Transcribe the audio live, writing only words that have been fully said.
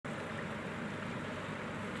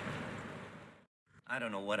I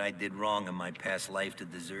don't know what I did wrong in my past life to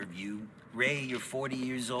deserve you. Ray, you're 40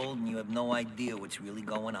 years old and you have no idea what's really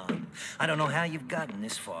going on. I don't know how you've gotten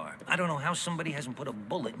this far. I don't know how somebody hasn't put a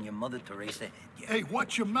bullet in your Mother Teresa head yet. Hey,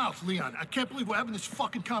 watch your mouth, Leon. I can't believe we're having this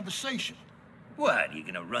fucking conversation. What, you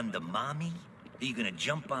gonna run to mommy? Are you gonna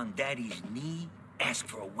jump on Daddy's knee? Ask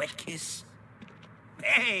for a wet kiss?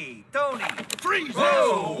 Hey, Tony! Freeze!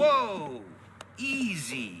 Whoa, whoa!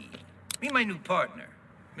 Easy. Meet my new partner,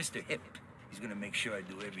 Mr. Hip. He's gonna make sure I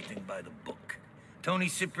do everything by the book. Tony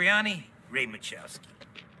Cipriani, Ray Machowski.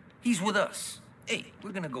 He's with us. Hey,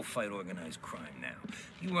 we're gonna go fight organized crime now.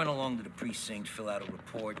 You run along to the precinct, fill out a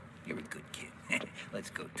report. You're a good kid. Let's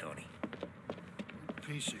go, Tony.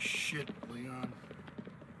 Piece of shit, Leon.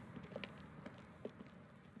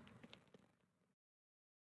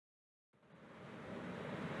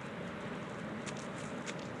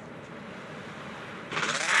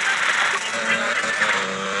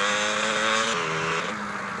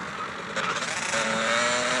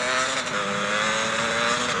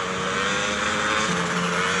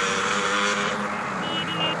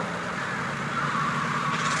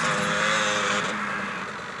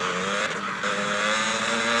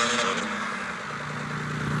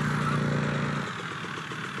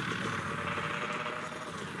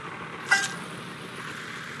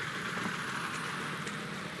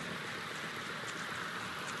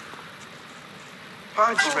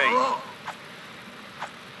 Punch me.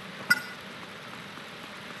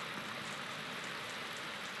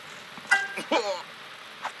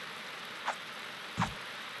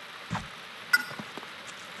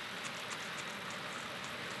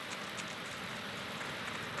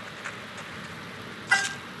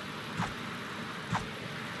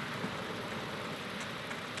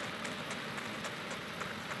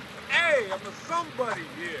 Hey, I'm a somebody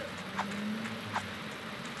here.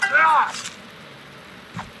 Ah!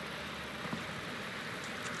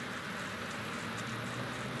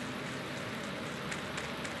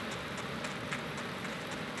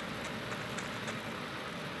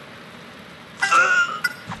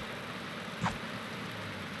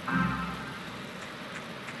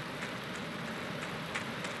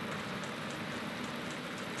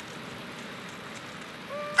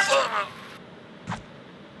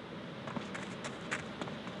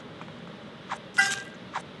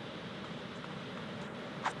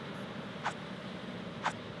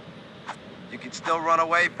 You can still run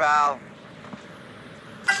away, pal.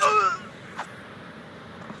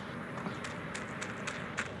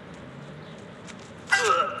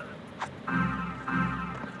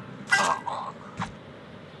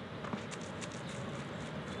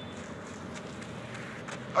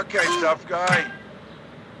 Okay, tough guy.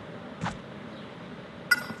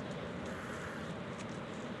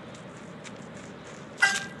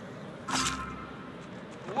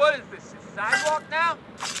 What is this, a sidewalk now?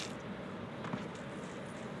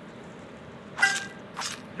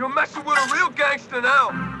 You're messing with a real gangster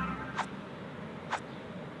now.